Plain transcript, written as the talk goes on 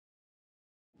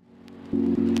I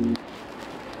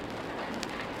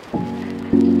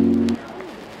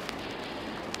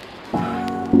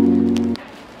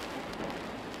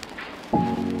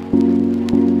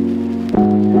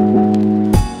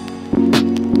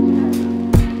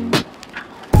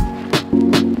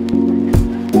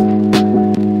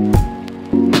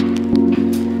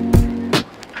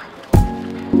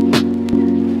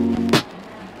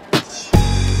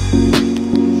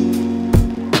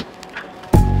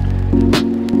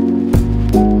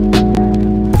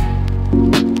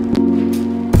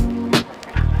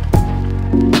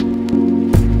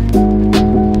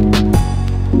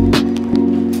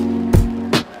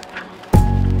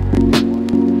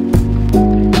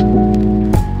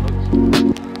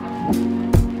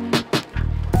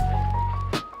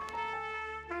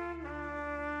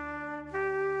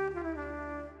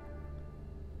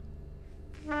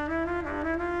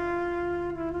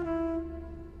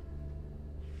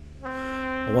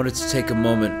wanted to take a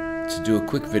moment to do a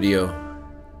quick video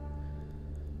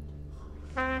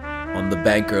on the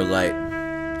Banker Light,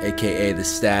 aka the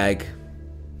Stag,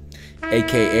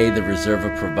 aka the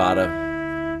Reserva Privada,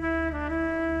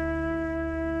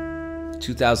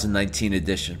 2019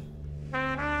 edition,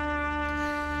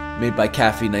 made by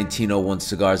Cafe 1901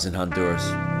 Cigars in Honduras.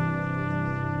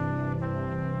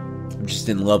 I'm just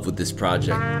in love with this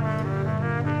project.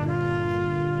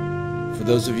 For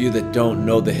those of you that don't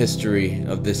know the history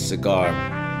of this cigar,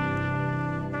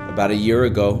 about a year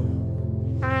ago,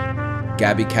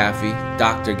 Gabby Cafe,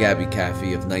 Dr. Gabby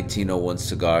Cafe of 1901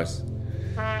 Cigars,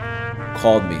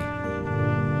 called me.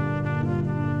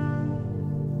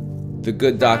 The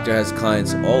good doctor has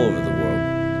clients all over the world.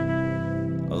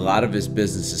 A lot of his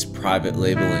business is private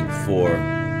labeling for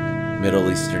Middle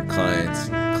Eastern clients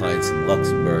in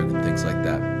Luxembourg and things like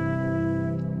that.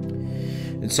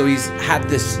 And so he's had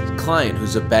this client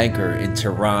who's a banker in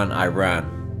Tehran, Iran,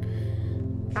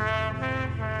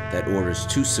 that orders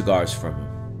 2 cigars from him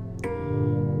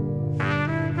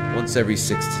once every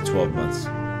 6 to 12 months.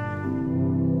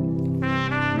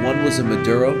 One was a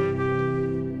Maduro,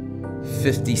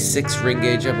 56 ring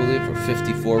gauge, I believe, or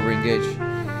 54 ring gauge.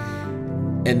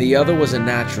 And the other was a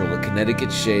natural, a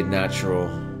Connecticut shade natural,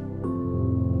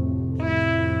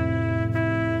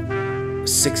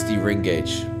 60 ring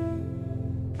gauge,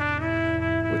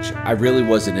 which I really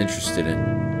wasn't interested in.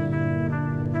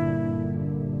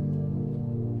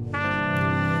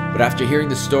 But after hearing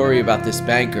the story about this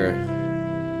banker,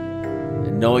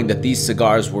 and knowing that these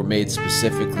cigars were made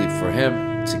specifically for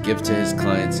him to give to his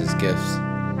clients as gifts,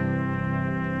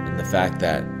 and the fact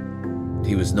that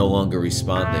he was no longer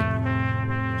responding,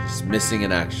 just missing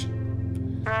in action,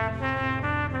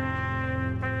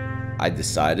 I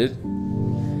decided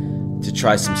to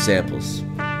try some samples.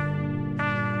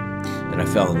 And I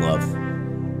fell in love.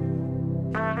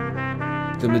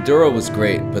 The Maduro was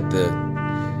great, but the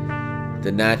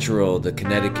natural, the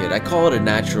Connecticut, I call it a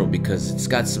natural because it's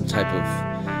got some type of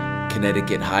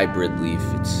Connecticut hybrid leaf.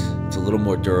 It's a little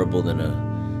more durable than a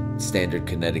standard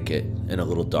Connecticut and a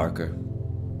little darker.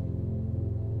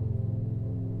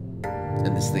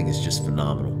 And this thing is just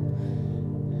phenomenal.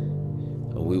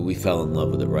 We fell in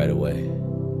love with it right away.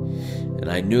 And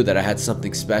I knew that I had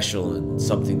something special and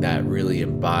something that really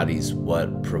embodies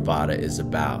what Privada is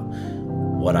about,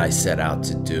 what I set out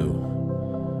to do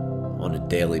on a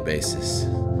daily basis.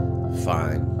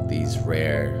 Find these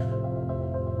rare,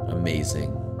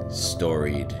 amazing,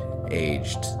 storied,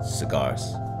 aged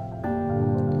cigars.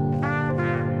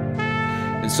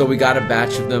 And so we got a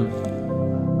batch of them,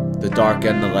 the dark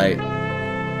and the light.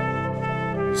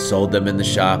 We sold them in the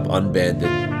shop, unbanded,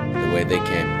 the way they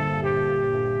came.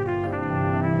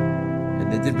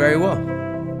 They did very well.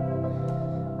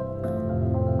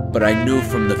 But I knew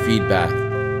from the feedback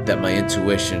that my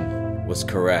intuition was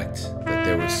correct, that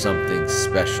there was something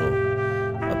special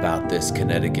about this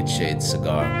Connecticut shade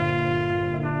cigar.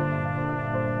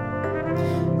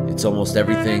 It's almost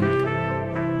everything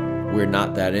we're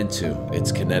not that into.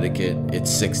 It's Connecticut,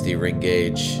 it's 60 ring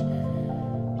gauge.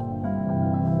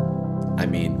 I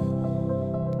mean,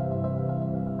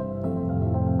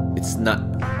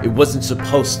 it wasn't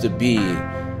supposed to be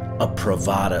a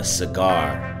Privada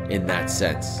cigar in that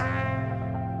sense.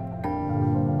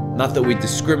 Not that we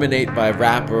discriminate by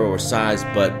wrapper or size,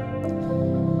 but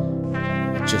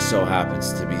it just so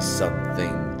happens to be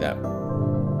something that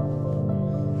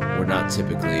we're not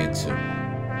typically into.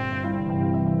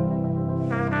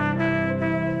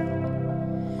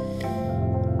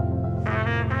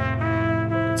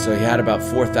 So he had about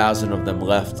 4,000 of them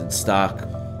left in stock.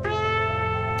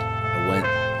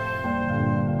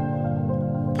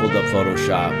 Pulled up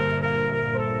Photoshop,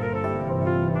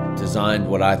 designed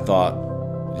what I thought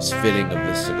is fitting of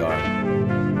this cigar.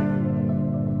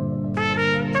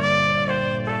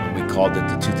 And we called it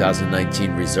the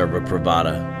 2019 Reserva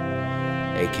Privada,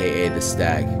 aka the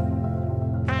Stag.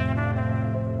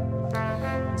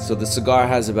 So the cigar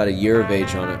has about a year of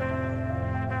age on it,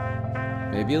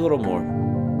 maybe a little more.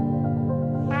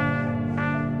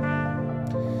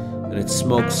 And it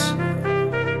smokes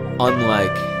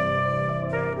unlike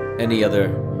any other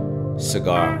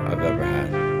cigar I've ever had.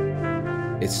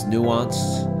 It's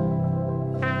nuanced,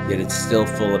 yet it's still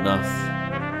full enough.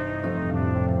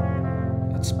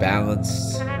 It's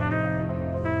balanced.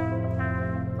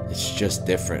 It's just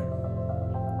different.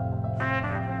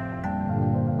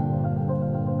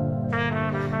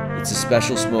 It's a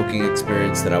special smoking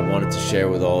experience that I wanted to share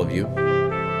with all of you.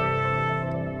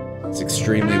 It's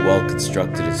extremely well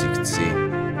constructed, as you can see.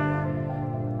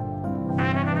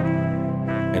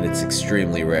 And it's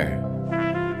extremely rare.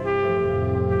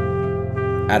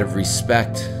 Out of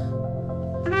respect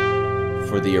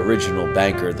for the original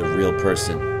banker, the real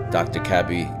person Dr.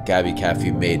 Gabby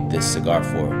Caffey made this cigar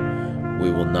for,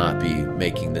 we will not be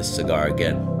making this cigar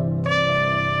again.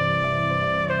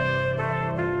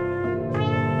 We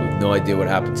have no idea what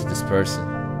happened to this person.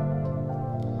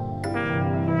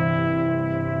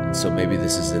 And so maybe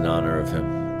this is in honor of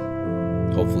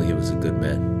him. Hopefully he was a good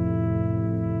man.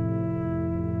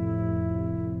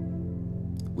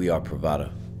 We are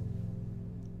Privada.